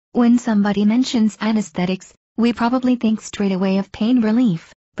When somebody mentions anesthetics, we probably think straight away of pain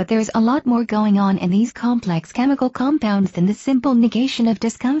relief, but there's a lot more going on in these complex chemical compounds than the simple negation of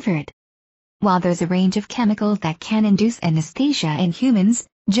discomfort. While there's a range of chemicals that can induce anesthesia in humans,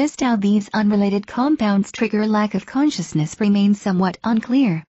 just how these unrelated compounds trigger lack of consciousness remains somewhat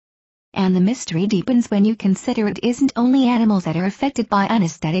unclear. And the mystery deepens when you consider it isn't only animals that are affected by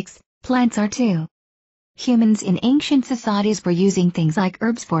anesthetics, plants are too. Humans in ancient societies were using things like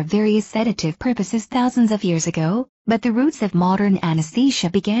herbs for various sedative purposes thousands of years ago, but the roots of modern anesthesia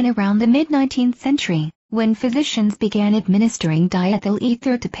began around the mid-19th century, when physicians began administering diethyl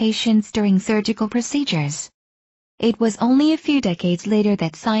ether to patients during surgical procedures. It was only a few decades later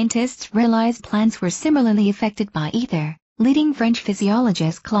that scientists realized plants were similarly affected by ether, leading French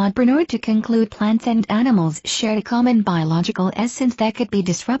physiologist Claude Bernard to conclude plants and animals shared a common biological essence that could be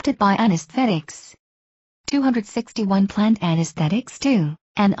disrupted by anesthetics. 261 Plant anesthetics 2,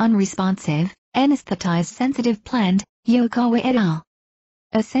 an unresponsive, anesthetized sensitive plant, Yokawa et al.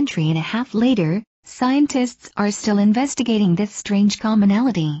 A century and a half later, scientists are still investigating this strange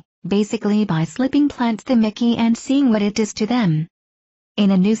commonality, basically by slipping plants the Mickey and seeing what it does to them.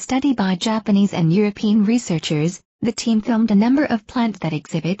 In a new study by Japanese and European researchers, the team filmed a number of plants that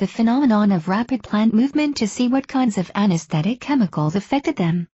exhibit the phenomenon of rapid plant movement to see what kinds of anesthetic chemicals affected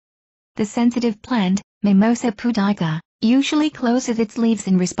them. The sensitive plant, Mimosa pudica, usually closes its leaves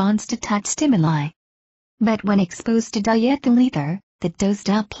in response to touch stimuli. But when exposed to diethyl ether, the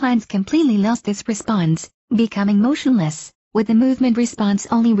dosed-up plants completely lost this response, becoming motionless, with the movement response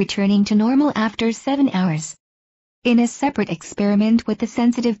only returning to normal after 7 hours. In a separate experiment with the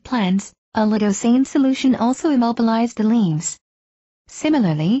sensitive plants, a lidocaine solution also immobilized the leaves.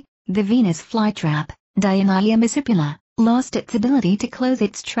 Similarly, the Venus flytrap, Dionaea muscipula, lost its ability to close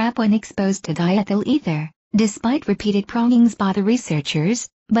its trap when exposed to diethyl ether, despite repeated prongings by the researchers,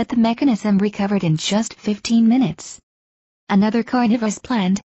 but the mechanism recovered in just 15 minutes. Another carnivorous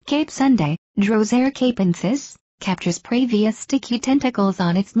plant, Cape Sunday, Drosera capensis, captures prey via sticky tentacles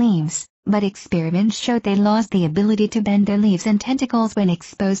on its leaves, but experiments showed they lost the ability to bend their leaves and tentacles when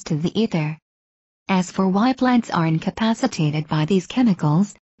exposed to the ether. As for why plants are incapacitated by these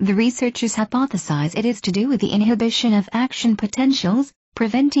chemicals, the researchers hypothesize it is to do with the inhibition of action potentials,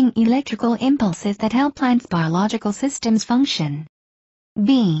 preventing electrical impulses that help plants' biological systems function.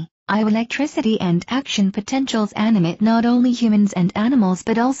 Electricity and action potentials animate not only humans and animals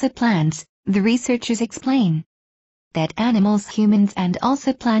but also plants, the researchers explain. That animals, humans and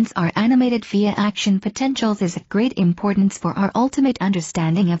also plants are animated via action potentials is of great importance for our ultimate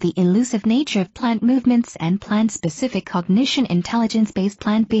understanding of the elusive nature of plant movements and plant-specific cognition intelligence-based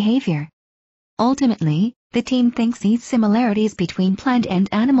plant behavior. Ultimately, the team thinks these similarities between plant and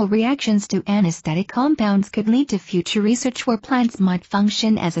animal reactions to anesthetic compounds could lead to future research where plants might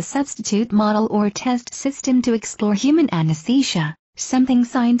function as a substitute model or test system to explore human anesthesia, something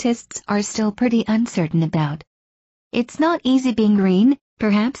scientists are still pretty uncertain about. It's not easy being green,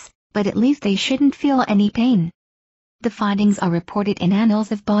 perhaps, but at least they shouldn't feel any pain. The findings are reported in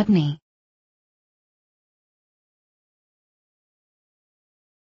Annals of Botany,